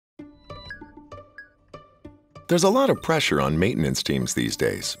There's a lot of pressure on maintenance teams these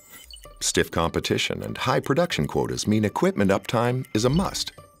days. Stiff competition and high production quotas mean equipment uptime is a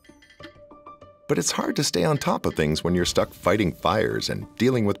must. But it's hard to stay on top of things when you're stuck fighting fires and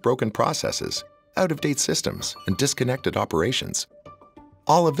dealing with broken processes, out-of-date systems, and disconnected operations.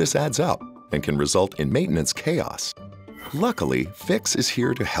 All of this adds up and can result in maintenance chaos. Luckily, Fiix is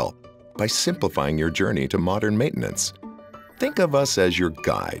here to help by simplifying your journey to modern maintenance. Think of us as your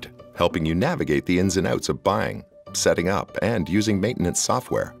guide, helping you navigate the ins and outs of buying, setting up, and using maintenance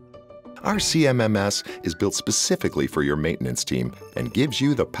software. Our CMMS is built specifically for your maintenance team and gives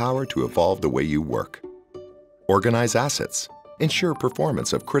you the power to evolve the way you work. Organize assets, ensure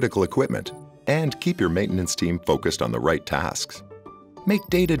performance of critical equipment, and keep your maintenance team focused on the right tasks. Make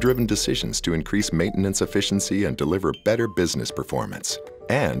data-driven decisions to increase maintenance efficiency and deliver better business performance,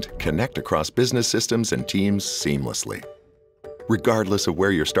 and connect across business systems and teams seamlessly. Regardless of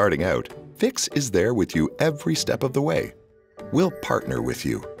where you're starting out, Fiix is there with you every step of the way. We'll partner with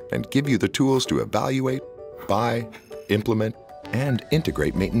you and give you the tools to evaluate, buy, implement, and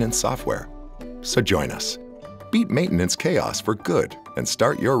integrate maintenance software. So join us. Beat maintenance chaos for good and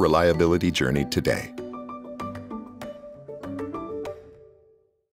start your reliability journey today.